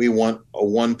 so we want a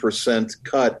 1%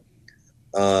 cut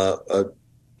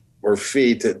or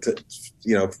fee to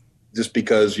just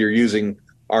because you're using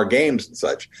our games and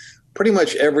such. Pretty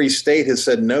much every state has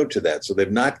said no to that, so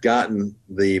they've not gotten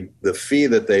the fee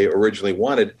that they originally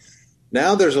wanted.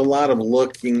 Now there's a lot of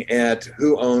looking at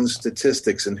who owns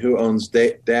statistics and who owns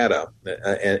data,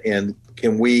 and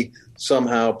can we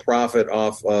somehow profit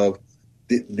off of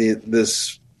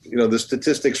the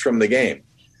statistics from the game,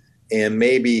 and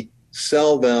maybe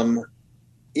sell them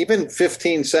even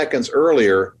 15 seconds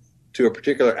earlier to a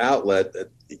particular outlet.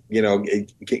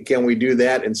 Can we do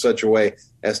that in such a way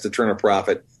as to turn a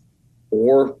profit,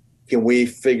 or can we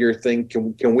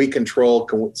can we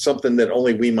control something that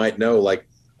only we might know, like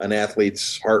an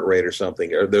athlete's heart rate or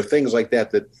something? Are there things like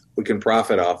that we can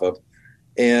profit off of?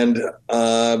 And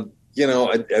it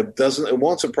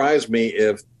won't surprise me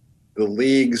if the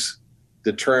leagues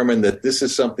determine that this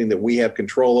is something that we have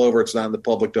control over. It's not in the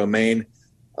public domain.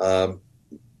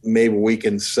 Maybe we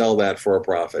can sell that for a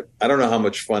profit. I don't know how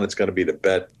much fun it's going to be to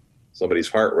bet somebody's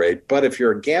heart rate, but if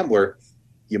you're a gambler,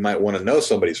 you might want to know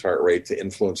somebody's heart rate to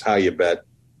influence how you bet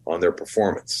on their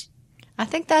performance. I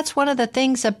think that's one of the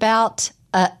things about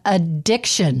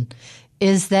addiction,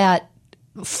 is that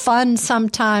fun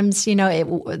sometimes,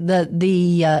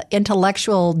 the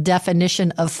intellectual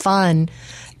definition of fun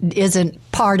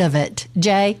isn't part of it.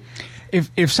 Jay?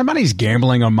 If somebody's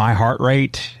gambling on my heart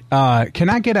rate, can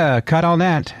I get a cut on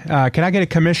that? Can I get a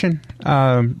commission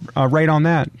rate on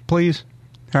that, please?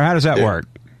 Or how does that work?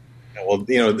 Well,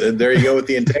 there you go with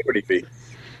the integrity fee.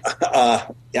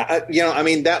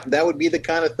 That would be the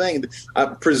kind of thing.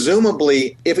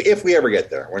 Presumably, if we ever get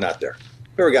there, we're not there.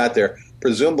 If we ever got there,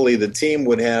 presumably the team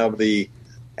would have the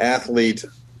athlete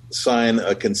sign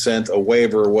a consent, a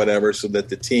waiver, or whatever, so that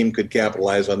the team could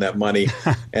capitalize on that money.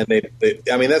 And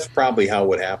that's probably how it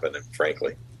would happen,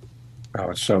 frankly.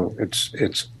 Oh, so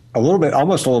it's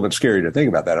almost a little bit scary to think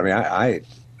about that. I mean,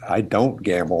 I don't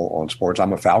gamble on sports.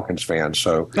 I'm a Falcons fan,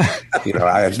 so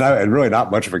it's really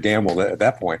not much of a gamble at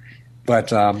that point.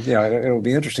 But it'll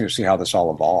be interesting to see how this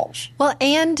all evolves. Well,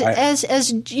 and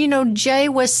as Jay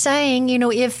was saying,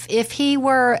 if he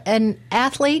were an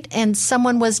athlete and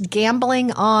someone was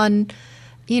gambling on,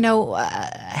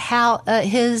 how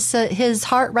his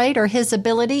heart rate or his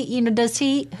ability, does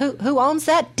he who owns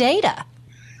that data?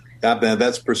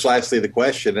 That's precisely the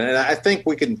question, and I think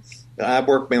we can. I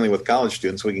work mainly with college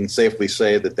students. We can safely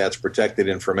say that that's protected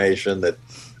information, that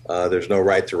there's no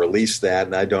right to release that,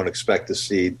 and I don't expect to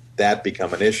see that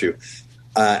become an issue.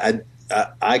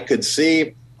 I could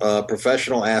see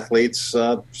professional athletes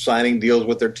signing deals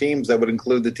with their teams that would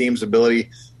include the team's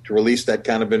ability to release that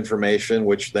kind of information,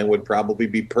 which then would probably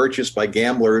be purchased by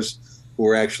gamblers who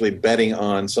are actually betting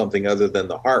on something other than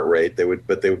the heart rate. They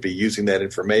would be using that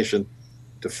information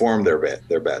to form their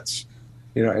bets.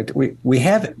 We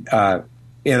have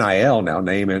NIL now,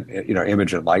 name and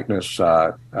image and likeness.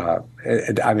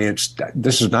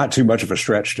 This is not too much of a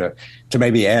stretch to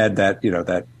maybe add that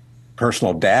that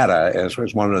personal data as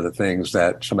one of the things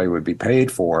that somebody would be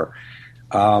paid for,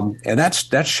 and that's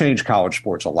changed college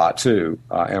sports a lot too,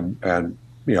 and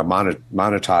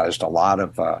monetized a lot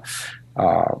of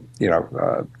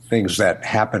things that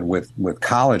happen with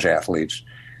college athletes.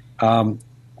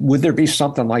 Would there be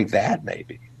something like that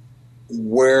maybe?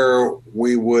 Where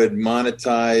we would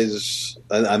monetize,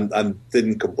 I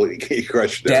didn't completely get your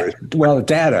question.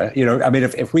 Data.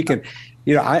 If we could,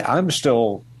 I'm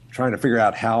still trying to figure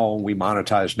out how we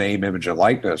monetize name, image, and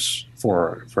likeness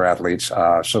for athletes.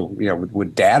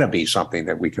 Would data be something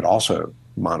that we could also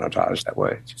monetize that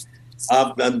way?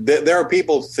 There are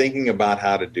people thinking about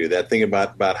how to do that, thinking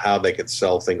about how they could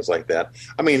sell things like that.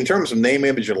 I mean, in terms of name,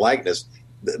 image, and likeness,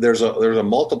 there's a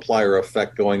multiplier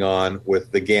effect going on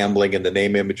with the gambling and the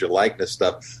name, image, and likeness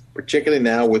stuff, particularly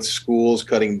now with schools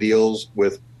cutting deals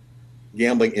with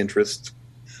gambling interests.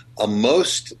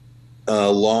 Most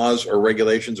laws or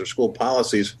regulations or school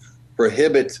policies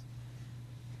prohibit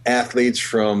athletes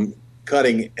from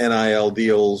cutting NIL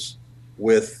deals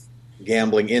with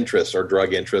gambling interests or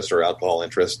drug interests or alcohol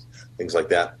interests, things like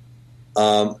that.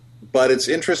 But it's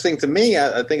interesting to me.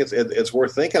 I think it's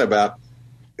worth thinking about.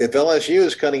 If LSU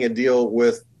is cutting a deal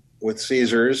with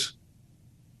Caesars,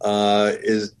 why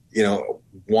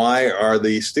are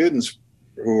the students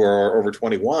who are over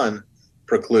 21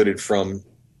 precluded from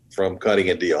cutting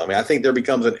a deal? I mean, I think there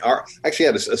becomes I actually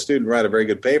had a student write a very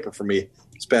good paper for me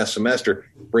this past semester,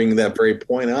 bringing that very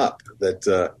point up,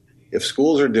 that if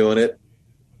schools are doing it,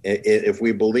 if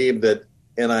we believe that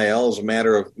NIL is a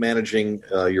matter of managing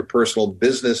your personal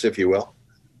business, if you will,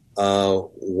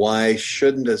 why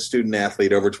shouldn't a student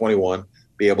athlete over 21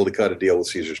 be able to cut a deal with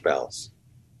Caesar's Palace.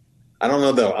 I don't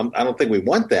know, though. I don't think we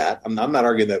want that. I'm not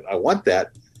arguing that I want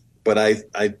that, but I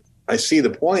see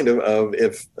the point of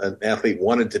if an athlete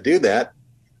wanted to do that.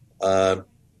 A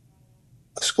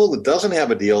school that doesn't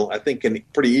have a deal, I think, can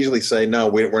pretty easily say, no,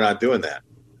 we're not doing that.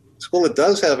 A school that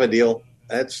does have a deal,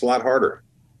 that's a lot harder.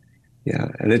 Yeah,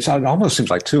 and it almost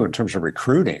seems like, too, in terms of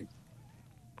recruiting,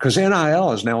 because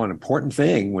NIL is now an important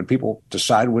thing when people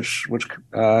decide which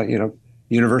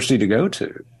university to go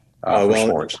to for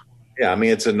sports. Yeah, I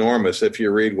mean, it's enormous. If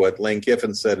you read what Lane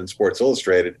Kiffin said in Sports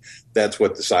Illustrated, that's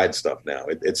what decides stuff now.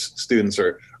 It's students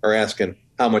are asking,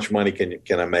 how much money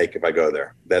can I make if I go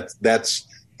there? That's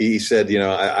he said,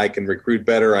 I can recruit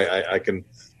better. I can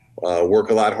work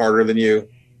a lot harder than you.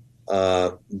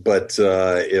 But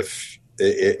if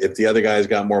the other guy's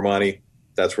got more money,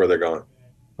 that's where they're going.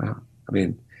 Wow. I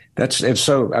mean, we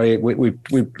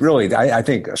really, I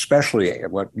think, especially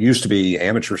what used to be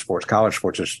amateur sports, college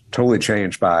sports, has totally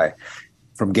changed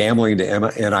from gambling to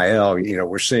NIL.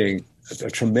 We're seeing a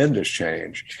tremendous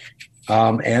change.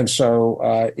 And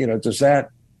so, do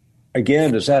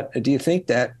you think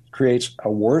that creates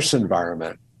a worse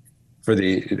environment for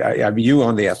you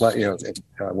on the athletic,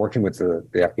 working with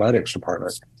the athletics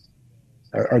department?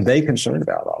 Are they concerned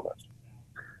about all this?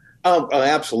 Oh,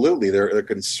 absolutely. They're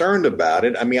concerned about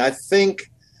it. I mean, I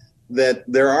think that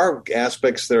there are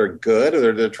aspects that are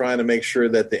good. They're trying to make sure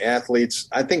that the athletes,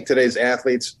 I think today's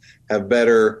athletes have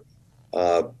better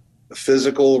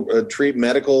physical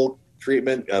medical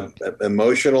treatment,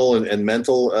 emotional and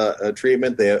mental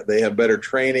treatment. They have better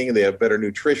training. They have better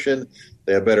nutrition.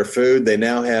 They have better food. They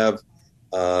now have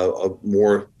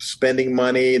more spending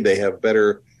money. They have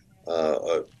better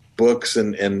books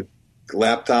and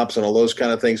laptops and all those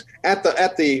kind of things at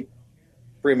the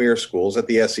premier schools, at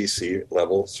the SEC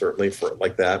level, certainly for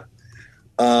like that.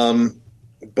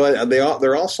 But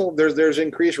they're also there's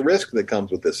increased risk that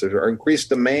comes with this. There are increased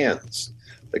demands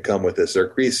that come with this. There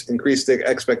are increased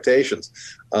expectations.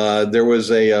 There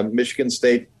was a Michigan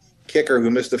State kicker who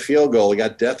missed a field goal. He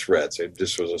got death threats. It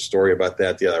just was a story about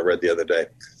that. I read the other day.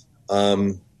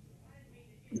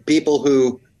 People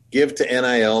who give to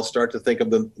NIL start to think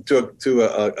of them to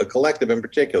a collective in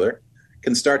particular,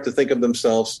 can start to think of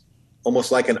themselves almost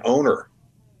like an owner.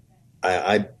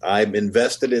 I'm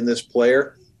invested in this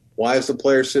player. Why is the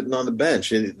player sitting on the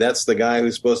bench? That's the guy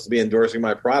who's supposed to be endorsing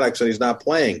my products and he's not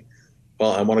playing.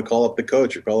 Well, I want to call up the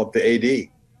coach or call up the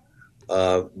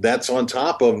AD. That's on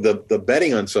top of the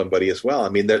betting on somebody as well. I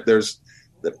mean, there's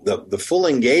the full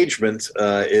engagement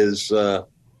is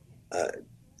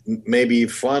maybe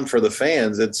fun for the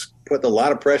fans. It's putting a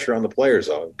lot of pressure on the players,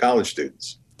 on college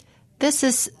students.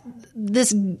 This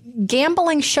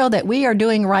gambling show that we are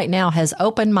doing right now has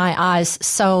opened my eyes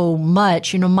so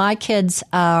much. My kids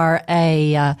are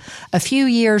a few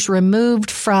years removed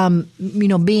from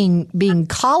being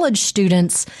college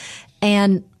students,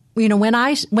 and when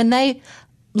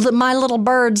my little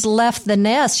birds left the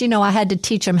nest, I had to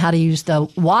teach them how to use the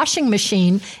washing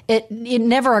machine. It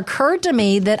never occurred to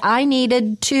me that I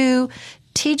needed to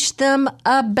teach them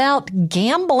about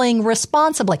gambling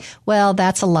responsibly. Well,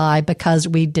 that's a lie, because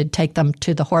we did take them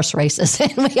to the horse races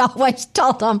and we always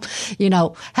told them,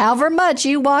 however much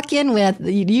you walk in with,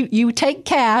 you take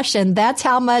cash, and that's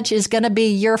how much is going to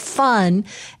be your fun.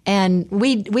 And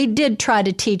we did try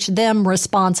to teach them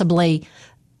responsibly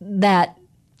that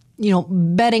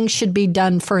betting should be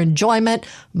done for enjoyment.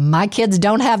 My kids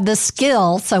don't have the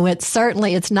skill, so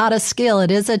it's not a skill. It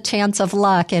is a chance of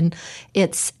luck. And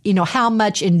it's, how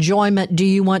much enjoyment do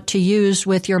you want to use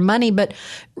with your money? But,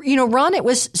 Ron, it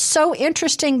was so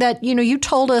interesting that, you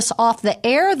told us off the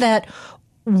air that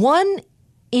more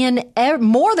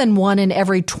than one in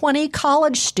every 20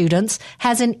 college students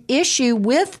has an issue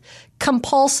with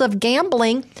compulsive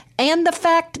gambling, and the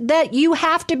fact that you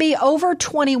have to be over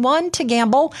 21 to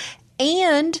gamble,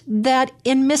 and that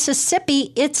in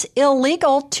Mississippi it's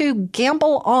illegal to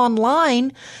gamble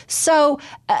online. So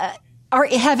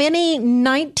have any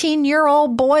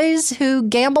 19-year-old boys who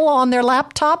gamble on their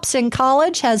laptops in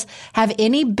college, have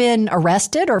any been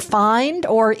arrested or fined,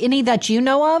 or any that you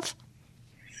know of?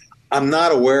 I'm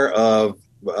not aware of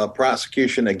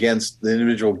prosecution against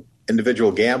the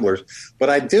individual gamblers, but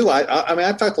I do. I mean,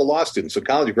 I've talked to law students, so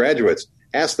college graduates,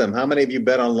 ask them, how many of you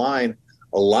bet online?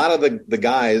 A lot of the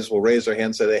guys will raise their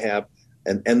hand, say they have,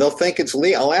 and they'll think it's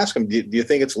legal. I'll ask them, do you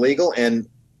think it's legal? And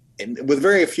with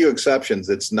very few exceptions,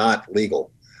 it's not legal,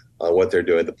 what they're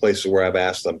doing, the places where I've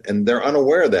asked them, and they're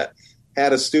unaware of that.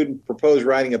 Had a student propose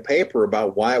writing a paper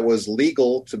about why it was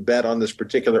legal to bet on this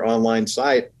particular online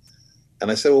site, and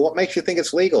I said, well, what makes you think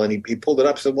it's legal? And he pulled it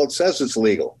up and said, well, it says it's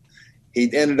legal.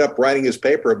 He ended up writing his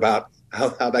paper about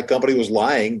how that company was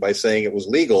lying by saying it was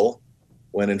legal,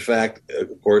 when in fact,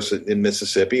 of course, in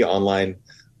Mississippi, online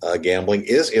gambling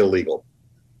is illegal.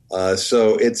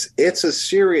 So it's a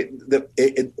serious.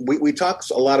 We talk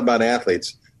a lot about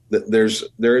athletes. There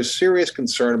is serious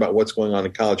concern about what's going on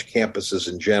in college campuses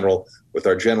in general with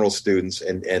our general students,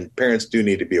 and parents do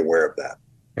need to be aware of that.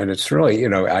 And it's really,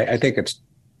 I think it's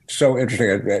so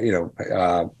interesting,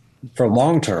 for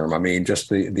long term. I mean, just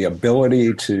the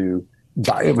ability to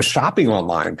buy, it was shopping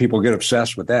online. People get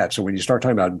obsessed with that. So when you start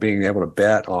talking about being able to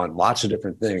bet on lots of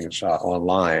different things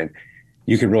online,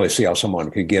 you can really see how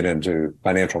someone could get into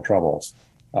financial trouble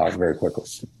very quickly.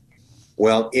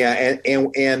 Well, yeah,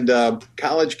 and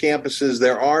college campuses,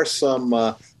 there are some.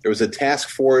 There was a task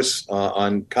force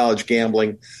on college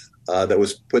gambling that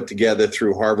was put together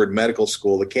through Harvard Medical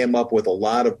School that came up with a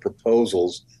lot of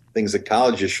proposals, things that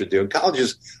colleges should do. And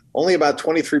colleges, only about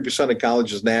 23% of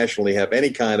colleges nationally have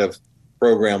any kind of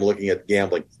program looking at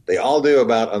gambling. They all do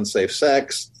about unsafe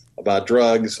sex, about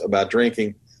drugs, about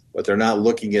drinking, but they're not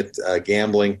looking at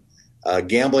gambling.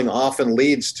 Gambling often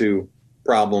leads to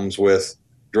problems with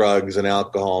drugs and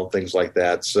alcohol and things like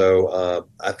that. So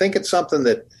I think it's something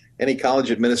that any college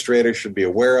administrator should be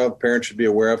aware of, parents should be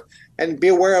aware of, and be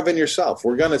aware of in yourself.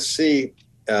 We're going to see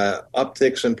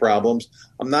upticks in problems.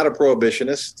 I'm not a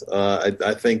prohibitionist.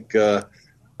 I think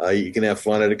you can have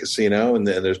fun at a casino, and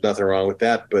there's nothing wrong with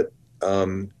that. But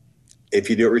if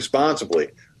you do it responsibly,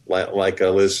 like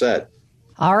Liz said.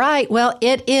 All right. Well,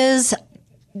 it is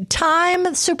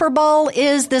time. Super Bowl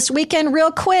is this weekend.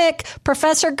 Real quick,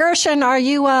 Professor Gershon, are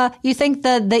you think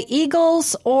the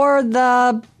Eagles or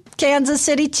the Kansas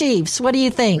City Chiefs? What do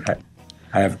you think?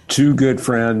 I have two good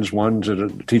friends. One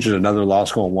teaches another law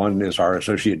school, and one is our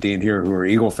associate dean here, who are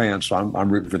Eagle fans. So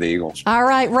I'm rooting for the Eagles. All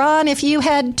right, Ron. If you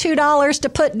had $2 to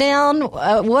put down,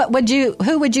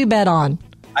 who would you bet on?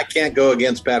 I can't go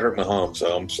against Patrick Mahomes,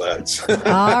 so I'm sad.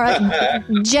 All right,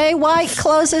 Jay White,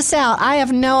 close us out. I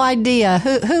have no idea.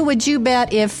 Who would you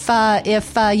bet if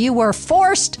you were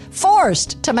forced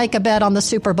to make a bet on the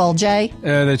Super Bowl, Jay?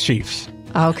 The Chiefs.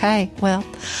 Okay, well,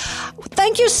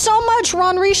 thank you so much,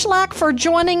 Ron Reichlak, for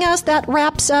joining us. That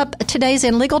wraps up today's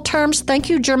In Legal Terms. Thank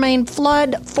you, Jermaine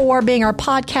Flood, for being our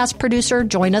podcast producer.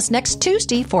 Join us next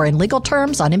Tuesday for In Legal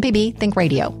Terms on MPB Think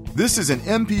Radio. This is an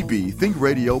MPB Think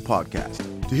Radio podcast.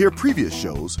 To hear previous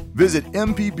shows, visit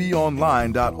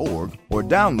mpbonline.org or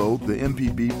download the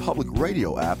MPB Public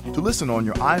Radio app to listen on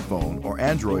your iPhone or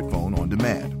Android phone on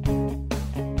demand.